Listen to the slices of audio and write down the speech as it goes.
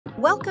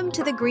Welcome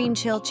to the Green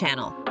Chill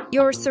channel,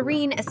 your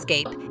serene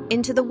escape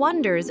into the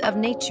wonders of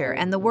nature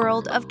and the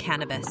world of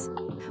cannabis.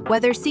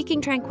 Whether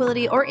seeking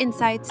tranquility or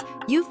insights,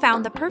 you've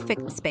found the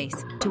perfect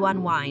space to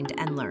unwind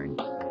and learn.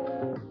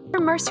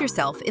 Immerse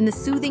yourself in the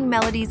soothing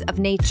melodies of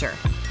nature.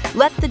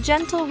 Let the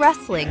gentle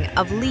rustling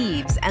of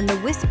leaves and the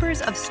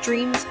whispers of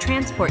streams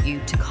transport you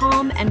to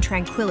calm and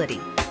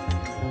tranquility.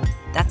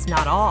 That's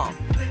not all.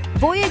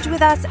 Voyage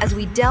with us as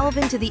we delve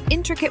into the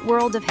intricate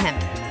world of hemp,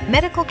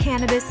 medical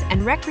cannabis,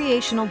 and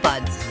recreational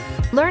buds.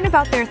 Learn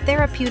about their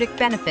therapeutic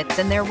benefits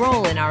and their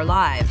role in our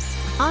lives.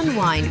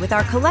 Unwind with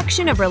our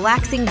collection of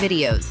relaxing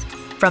videos.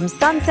 From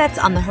sunsets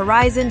on the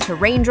horizon to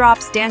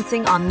raindrops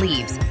dancing on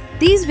leaves,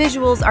 these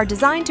visuals are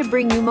designed to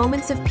bring you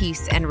moments of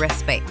peace and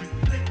respite.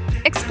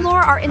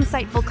 Explore our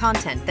insightful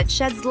content that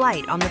sheds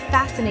light on the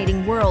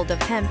fascinating world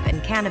of hemp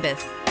and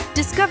cannabis.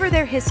 Discover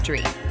their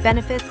history,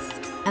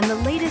 benefits, and the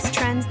latest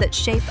trends that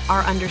shape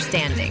our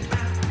understanding.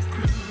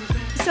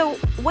 So,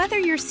 whether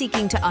you're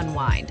seeking to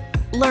unwind,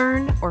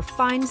 learn, or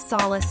find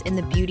solace in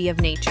the beauty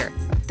of nature,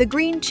 the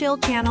Green Chill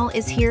channel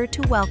is here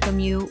to welcome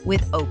you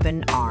with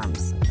open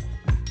arms.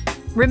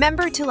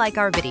 Remember to like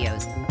our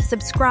videos,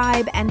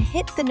 subscribe, and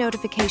hit the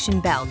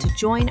notification bell to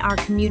join our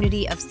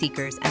community of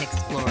seekers and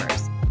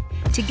explorers.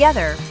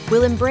 Together,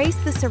 we'll embrace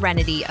the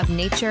serenity of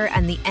nature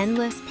and the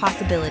endless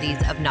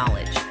possibilities of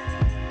knowledge.